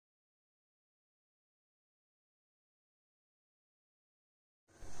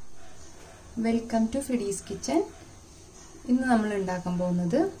Welcome to ഫിഡീസ് kitchen. ഇന്ന് നമ്മൾ ഉണ്ടാക്കാൻ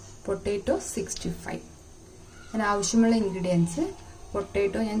പോകുന്നത് പൊട്ടാറ്റോ 65. അതിന് ആവശ്യമുള്ള ഇൻഗ്രീഡിയൻസ്: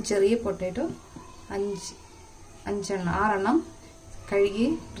 പൊട്ടാറ്റോ, ഞാൻ ചെറിയ പൊട്ടാറ്റോ 6 കഴുകി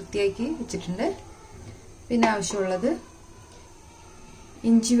വൃത്തിയാക്കി വെച്ചിട്ടുണ്ട്. പിന്നെ ആവശ്യമുള്ളത്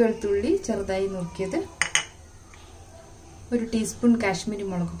ഇഞ്ചി വെളുത്തുള്ളി ചെറുതായി നുറുക്കിയത്, 1 ടീസ്പൂൺ കാശ്മീരി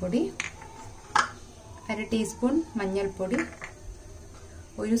മുളക് പൊടി, 1/2 ടീസ്പൂൺ മഞ്ഞൾപ്പൊടി,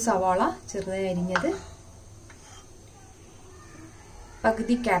 1 സവാള ചെറുതായി അരിഞ്ഞത്,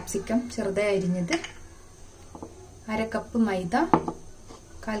 പകുതി കാപ്സിക്കം ചെറുതായി അരിഞ്ഞത്, 1/2 കപ്പ് മൈദ,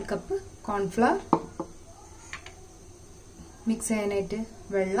 1/4 കപ്പ് കോൺഫ്ലവർ, മിക്സ് ചെയ്യാനായിട്ട്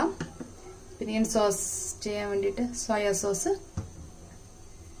വെള്ളം, പിന്നെ ഞാൻ സോസ് ചെയ്യാൻ വേണ്ടിയിട്ട് സോയ സോസ്,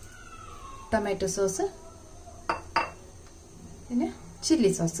 ടൊമാറ്റോ സോസ്, പിന്നെ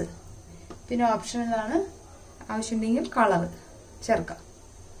ചില്ലി സോസ്. പിന്നെ ഓപ്ഷണലാണ്, ആവശ്യമുണ്ടെങ്കിൽ കളർ ചേർക്കാം.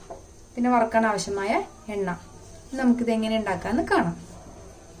 പിന്നെ വറുക്കാൻ ആവശ്യമായ എണ്ണ. നമുക്കിത് എങ്ങനെ ഉണ്ടാക്കാമെന്ന് കാണാം.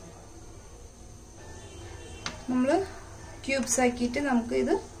 നമ്മൾ ക്യൂബ്സ് ആക്കിയിട്ട് നമുക്ക്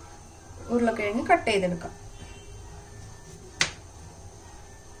ഇത് ഉരുളക്കിഴങ്ങ് കട്ട് ചെയ്തെടുക്കാം.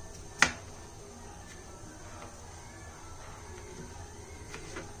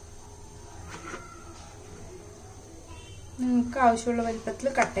 നിങ്ങൾക്ക് ആവശ്യമുള്ള വലിപ്പത്തിൽ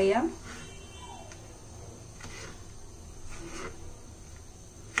കട്ട് ചെയ്യാം.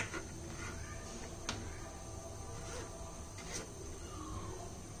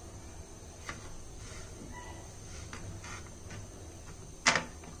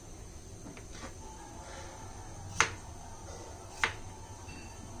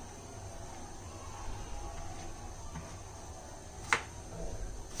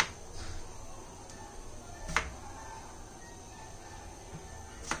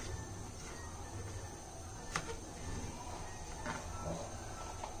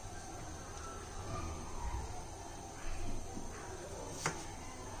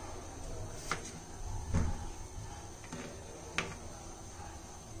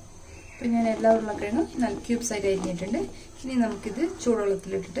 ഇപ്പം ഞാൻ എല്ലാ ഉരുളക്കിഴങ്ങും നല്ല ക്യൂബ്സ് ആയിട്ട് അരിഞ്ഞിട്ടുണ്ട്. ഇനി നമുക്കിത്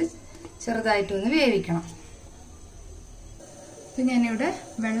ചൂടുവെള്ളത്തിലിട്ടിട്ട് ചെറുതായിട്ടൊന്ന് വേവിക്കണം. ഇപ്പം ഞാനിവിടെ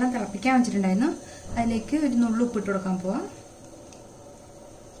വെള്ളം തിളപ്പിക്കാൻ വെച്ചിട്ടുണ്ടായിരുന്നു. അതിലേക്ക് ഒരു നുള്ളു ഉപ്പിട്ട് കൊടുക്കാൻ പോവാം.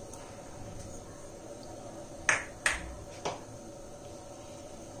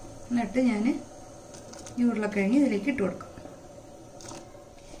 എന്നിട്ട് ഞാൻ ഈ ഉരുളക്കിഴങ്ങ് ഇതിലേക്ക് ഇട്ട് കൊടുക്കാം.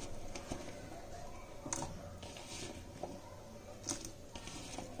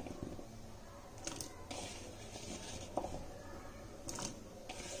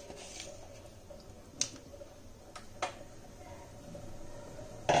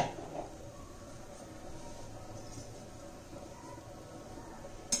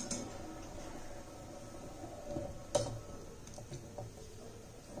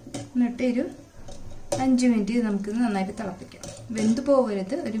 എന്നിട്ട് ഒരു 5 മിനിറ്റ് നമുക്കിത് നന്നായിട്ട് തിളപ്പിക്കാം. വെന്ത്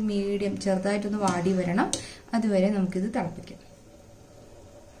പോകരുത്, ഒരു മീഡിയം ചെറുതായിട്ടൊന്ന് വാടി വരണം. അതുവരെ നമുക്കിത് തിളപ്പിക്കാം.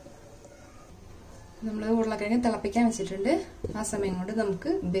 നമ്മൾ ഉരുളക്കിഴങ്ങ് തിളപ്പിക്കാൻ വെച്ചിട്ടുണ്ട്. ആ സമയം കൊണ്ട്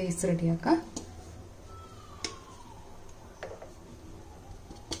നമുക്ക് ബേസ് റെഡിയാക്കാം.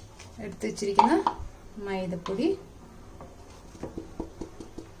 എടുത്ത് വെച്ചിരിക്കുന്ന മൈദപ്പൊടി,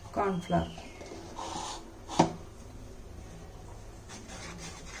 കോൺഫ്ലവർ,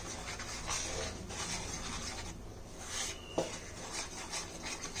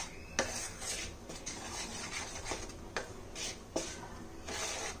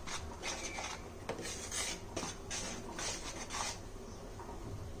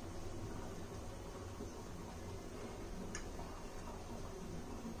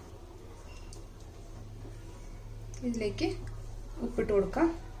 ഇതിലേക്ക് ഉപ്പിട്ട് കൊടുക്കാം.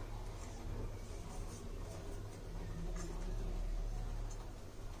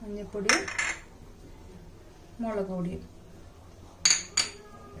 മഞ്ഞൾപ്പൊടിയും മുളക് പൊടിയും.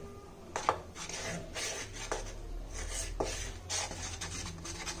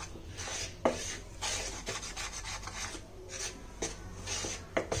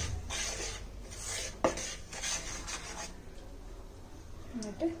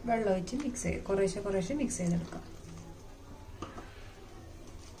 എന്നിട്ട് വെള്ളം ഒഴിച്ച് മിക്സ് ചെയ്ത് കുറേശ്ശെ മിക്സ് ചെയ്തെടുക്കാം.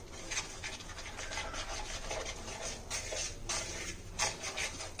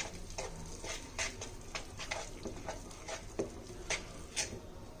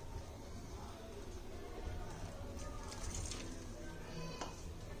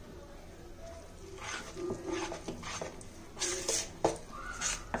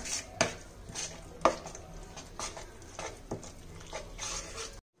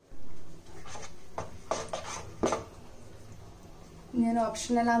 ഞാൻ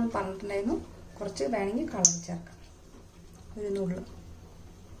ഓപ്ഷണലാന്ന് പറഞ്ഞിട്ടുണ്ടായിരുന്നു. കുറച്ച് വേണമെങ്കിൽ കളർ ചേർക്കാം, ഒരു നുള്ളു.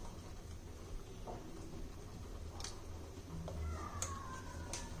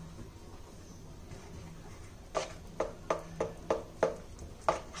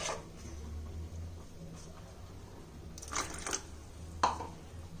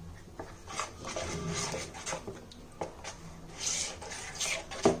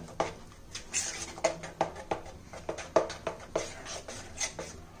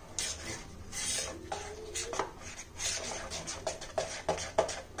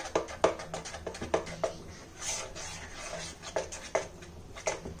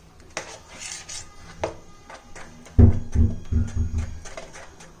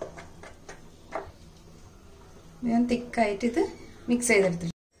 ഞാൻ തിക്കായിട്ട് ഇത് മിക്സ്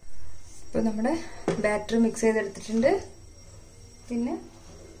ചെയ്തെടുത്തിട്ടുണ്ട്. ഇപ്പോൾ നമ്മുടെ ബാറ്റർ മിക്സ് ചെയ്തെടുത്തിട്ടുണ്ട്. പിന്നെ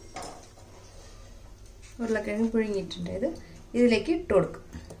ഉരുളക്കിഴങ്ങ് പുഴുങ്ങിയിട്ടുണ്ട്. ഇതിലേക്ക് ഇട്ട് കൊടുക്കും.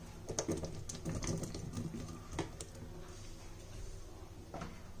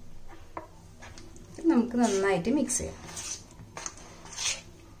 നമുക്ക് നന്നായിട്ട് മിക്സ് ചെയ്യാം.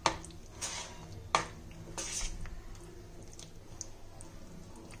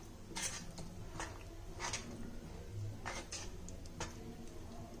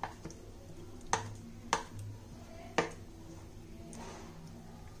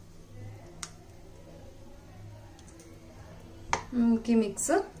 നമുക്ക് ഈ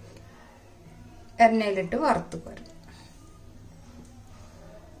മിക്സ് എണ്ണയിലിട്ട് വറുത്ത് കോരും.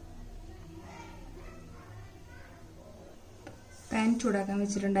 പാൻ ചൂടാക്കാൻ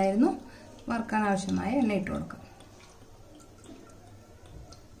വെച്ചിട്ടുണ്ടായിരുന്നു. വറുക്കാൻ ആവശ്യമായ എണ്ണ ഇട്ട് കൊടുക്കാം.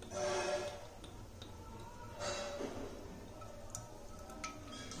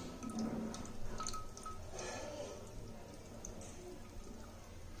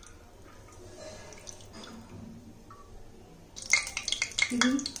 ഇത്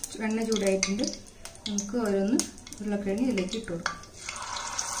എണ്ണ ചൂടായിട്ടുണ്ട്. നമുക്ക് ഓരോന്ന് ഉരുളക്കിഴങ്ങ് ഇതിലേക്ക് ഇട്ട് കൊടുക്കാം.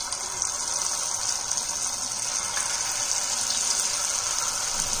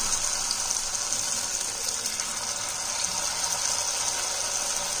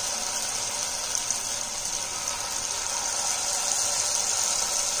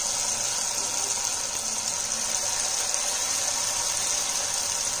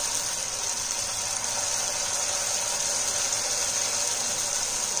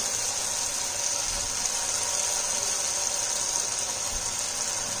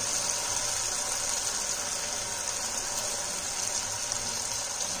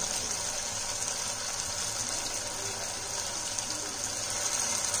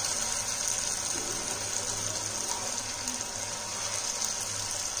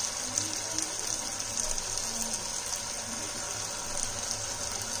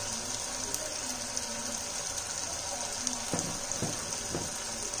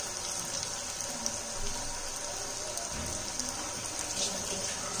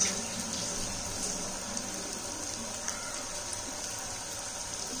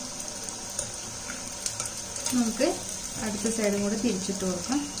 നമുക്ക് അടുത്ത സൈഡും കൂടെ തിരിച്ചിട്ട്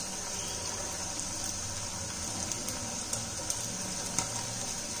കൊടുക്കാം.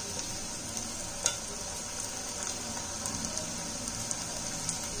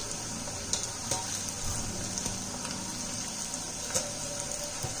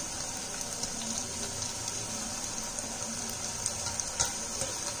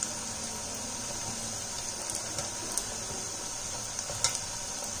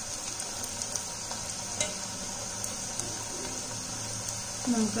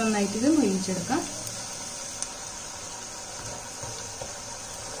 നമുക്ക് നന്നായിട്ട് ഇത് മുരിച്ചെടുക്കാം.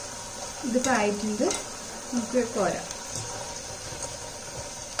 ഇത് ആയിട്ടുണ്ട്. നമുക്ക് കോരാം.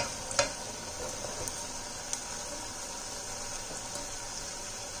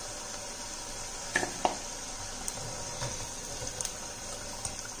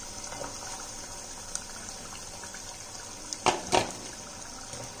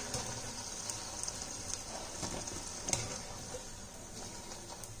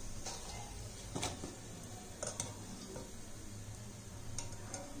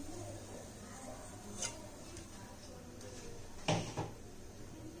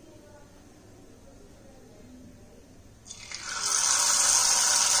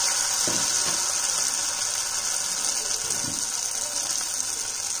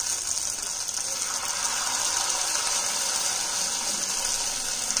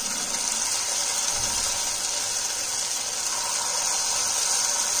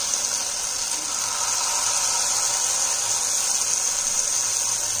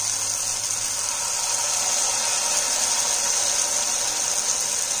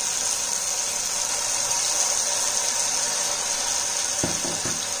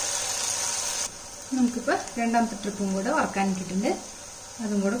 നമുക്കിപ്പോൾ രണ്ടാമത്തെ ട്രിപ്പും കൂടെ വറക്കാൻ ഇട്ടിട്ടുണ്ട്.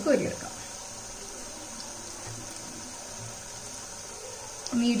 അതും കൂടെ കോരിയെടുക്കാം.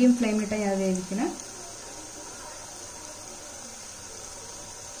 മീഡിയം ഫ്ലെയിമിലിട്ടാണ് ഞാൻ വേവിക്കുന്നത്.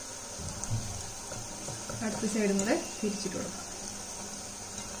 അടുത്ത സൈഡും കൂടെ തിരിച്ചിട്ട് കൊടുക്കാം.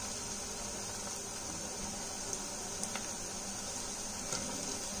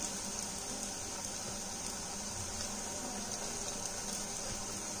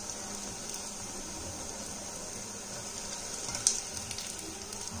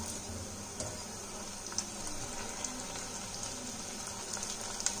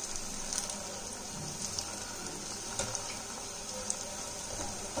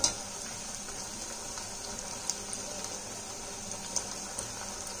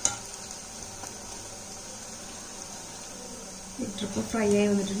 ട്രിപ്പ് ഫ്രൈ ആയി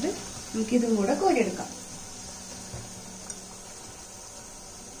വന്നിട്ടുണ്ട്. നമുക്ക് ഇതും കൂടെ കോരിയെടുക്കാം.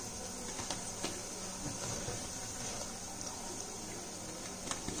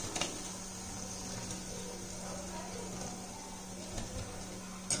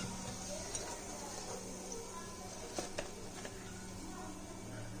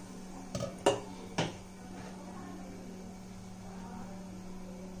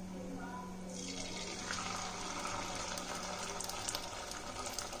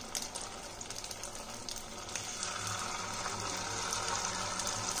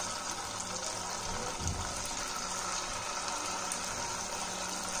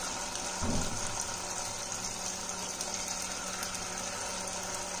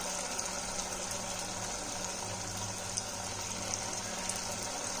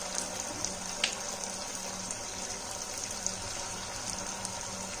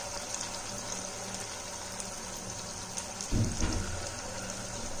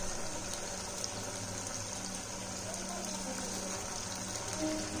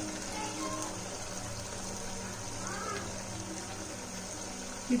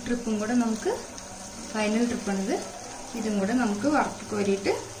 ഈ ട്രിപ്പും കൂടെ നമുക്ക് ഫൈനൽ ട്രിപ്പാണിത്. ഇതും കൂടെ നമുക്ക് വറുത്ത്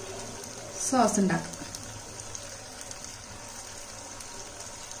കോരിയിട്ട് സോസ് ഉണ്ടാക്കാം.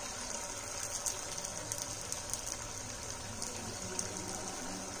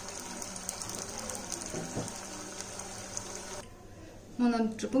 മൂന്നാം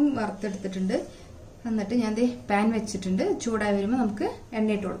ട്രിപ്പും വറുത്തെടുത്തിട്ടുണ്ട്. എന്നിട്ട് ഞാൻ പാൻ വെച്ചിട്ടുണ്ട്. ചൂടായി വരുമ്പോൾ നമുക്ക്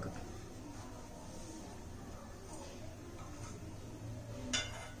എണ്ണ ഇട്ട് കൊടുക്കാം.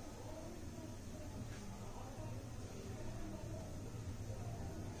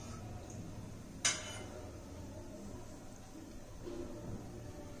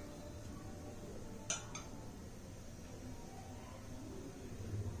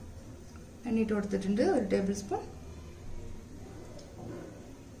 എണ്ണ ഇട്ട് കൊടുത്തിട്ടുണ്ട്. 1 ടേബിൾ സ്പൂൺ.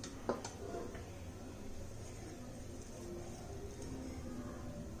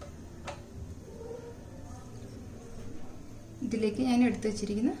 ഇതിലേക്ക് ഞാൻ എടുത്തു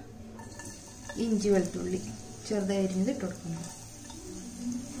വെച്ചിരിക്കുന്ന ഇഞ്ചി വെളുത്തുള്ളി ചെറുതായി അരിഞ്ഞത് ഇട്ട് കൊടുക്കുന്നു.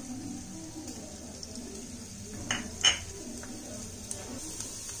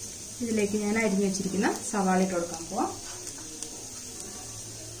 ഇതിലേക്ക് ഞാൻ അരിഞ്ഞു വെച്ചിരിക്കുന്ന സവാള ഇട്ട് കൊടുക്കാൻ പോവാം.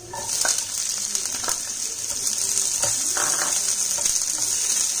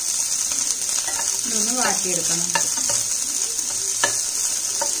 ഇതൊന്ന് വാട്ടിയെടുക്കണം.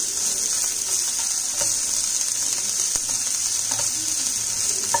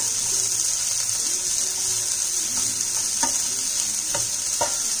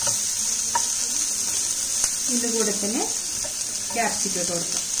 ഇതിന്റെ കൂടെ തന്നെ ക്യാപ്സിക്കം ഇട്ട്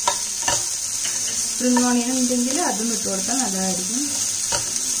കൊടുക്കാം. സ്പ്രിംഗ് ഓണിയൻ ഉണ്ടെങ്കിൽ അതും ഇട്ട് കൊടുത്താൽ നല്ലതായിരിക്കും.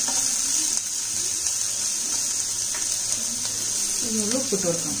 ഇതിനുള്ള ഉപ്പിട്ട്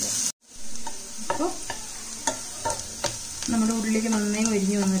കൊടുക്കാൻ പോകും. അപ്പോൾ നമ്മുടെ ഉള്ളിലേക്ക് നന്നായി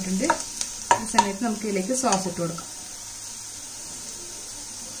ഒരിഞ്ഞു വന്നിട്ടുണ്ട്. ഈ സമയത്ത് നമുക്ക് ഇതിലേക്ക് സോസ് ഇട്ട് കൊടുക്കാം.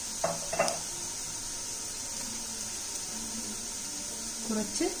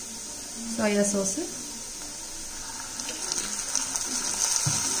 കുറച്ച് സോയ സോസ്,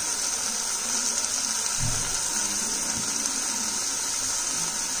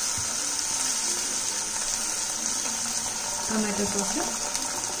 ടൊമാറ്റോ സോസ്,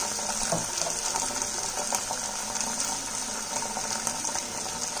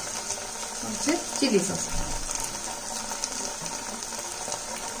 കുറച്ച് ചില്ലി സോസ്.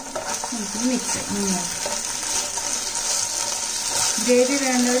 നമുക്ക് മിക്സ് ചെയ്യാം. ഗ്രേവി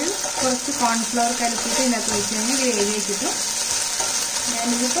വേണ്ടവർ കുറച്ച് കോൺഫ്ലവർ കലക്കിയിട്ട് ഇതിനകത്ത് ഒഴിച്ച് കഴിഞ്ഞാൽ ഗ്രേവി ആക്കിയിട്ട്.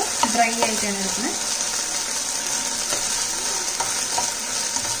 ഞാനിതിപ്പോൾ ഡ്രൈ ആയിട്ടാണ് എടുക്കുന്നത്.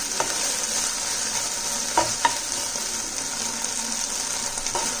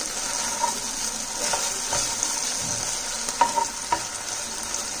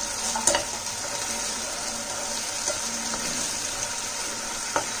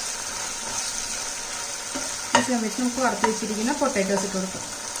 സമയത്ത് നമുക്ക് വറുത്ത് വെച്ചിരിക്കുന്ന പൊട്ടാറ്റോസ് ഇട്ട് കൊടുക്കാം.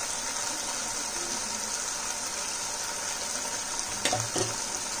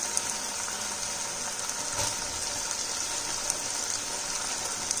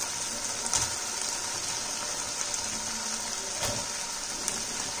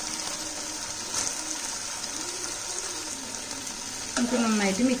 നമുക്ക്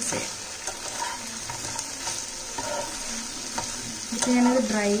നന്നായിട്ട് മിക്സ് ചെയ്യാം. ഇപ്പം ഞാനത്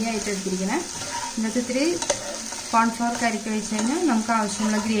ഡ്രൈ ആയിട്ട് എടുത്തിരിക്കണേ. ഇന്നത്തെ ഇത്തിരി കോൺഫ്ലവർ കലക്കി ഒഴിച്ച് കഴിഞ്ഞാൽ നമുക്ക്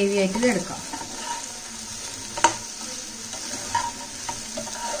ആവശ്യമുള്ള ഗ്രേവി ആയിട്ട് ഇത് എടുക്കാം.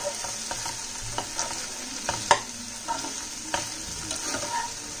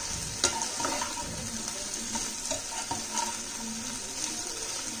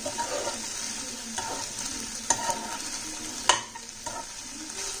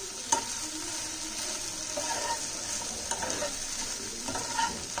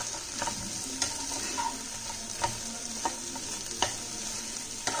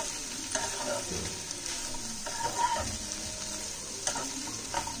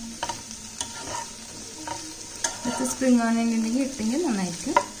 സ്പ്രിംഗ് ഓണിയൻ ഉണ്ടെങ്കിൽ ഇട്ടെങ്കിൽ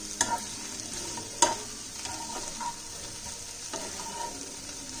നന്നായിരിക്കും.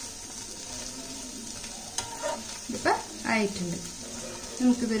 ഇതിപ്പോൾ ആയിട്ടുണ്ട്.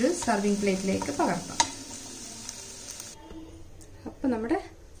 നമുക്കിതൊരു സർവിങ് പ്ലേറ്റിലേക്ക് പകർത്താം. അപ്പോൾ നമ്മുടെ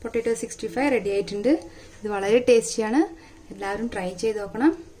പൊട്ടാറ്റോ 65 റെഡി ആയിട്ടുണ്ട്. ഇത് വളരെ ടേസ്റ്റിയാണ്. എല്ലാവരും ട്രൈ ചെയ്ത്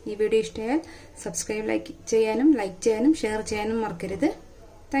നോക്കണം. ഈ വീഡിയോ ഇഷ്ടമായാൽ സബ്സ്ക്രൈബ് ചെയ്യാനും ലൈക്ക് ചെയ്യാനും ഷെയർ ചെയ്യാനും മറക്കരുത്.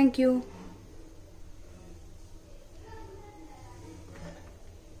 Thank you.